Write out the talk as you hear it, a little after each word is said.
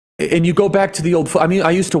And you go back to the old, I mean,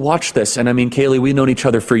 I used to watch this, and I mean, Kaylee, we've known each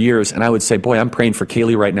other for years, and I would say, boy, I'm praying for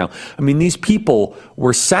Kaylee right now. I mean, these people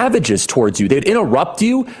were savages towards you. They'd interrupt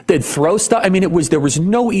you, they'd throw stuff. I mean, there was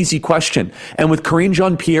no easy question. And with Karine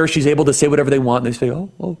Jean-Pierre, she's able to say whatever they want, and they say,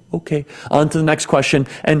 oh, okay, on to the next question.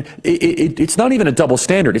 And it's not even a double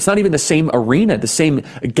standard. It's not even the same arena, the same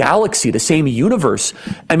galaxy, the same universe.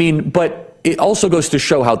 I mean, but it also goes to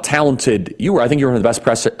show how talented you were. I think you were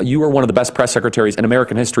one of the best press secretaries in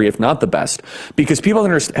American history, if not the best, because people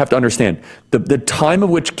have to understand the time of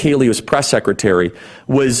which Kaylee was press secretary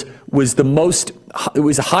was the most, it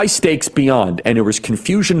was high stakes beyond, and it was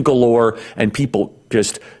confusion galore and people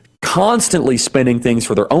just constantly spinning things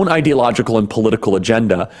for their own ideological and political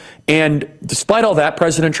agenda. And despite all that,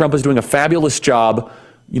 President Trump is doing a fabulous job,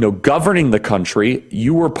 governing the country.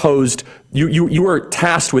 You were you were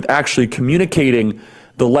tasked with actually communicating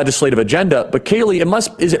the legislative agenda. But Kaylee,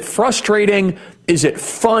 is it frustrating? Is it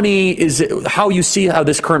funny? Is it how you see how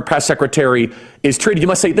this current press secretary is treated? You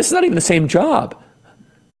must say, this is not even the same job.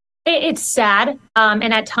 It's sad.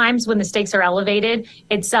 And at times when the stakes are elevated,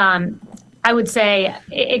 it's, I would say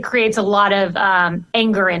it creates a lot of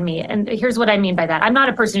anger in me. And here's what I mean by that. I'm not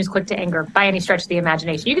a person who's quick to anger by any stretch of the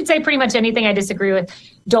imagination. You can say pretty much anything I disagree with.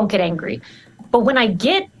 Don't get angry. But when I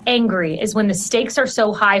get angry is when the stakes are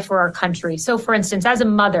so high for our country. So, for instance, as a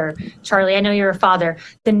mother, Charlie, I know you're a father,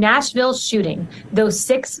 the Nashville shooting, those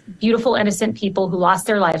 6 beautiful, innocent people who lost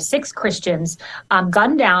their lives, 6 Christians,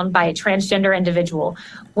 gunned down by a transgender individual.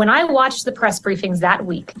 When I watched the press briefings that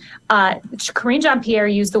week, Karine Jean-Pierre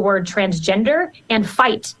used the word transgender and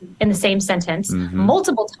fight in the same sentence.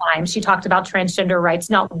 Multiple times she talked about transgender rights.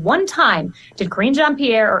 Not one time did Karine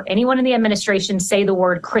Jean-Pierre or anyone in the administration say the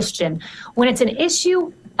word Christian. When it's an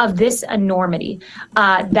issue of this enormity,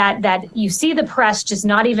 that you see the press just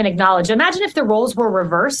not even acknowledge. Imagine if the roles were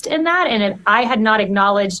reversed in that, and if I had not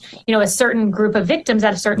acknowledged, a certain group of victims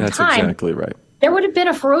at a certain time. That's exactly right. There would have been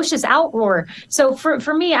a ferocious outroar. So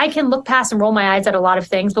for me, I can look past and roll my eyes at a lot of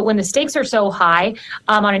things, but when the stakes are so high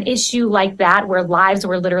on an issue like that, where lives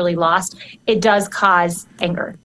were literally lost, it does cause anger.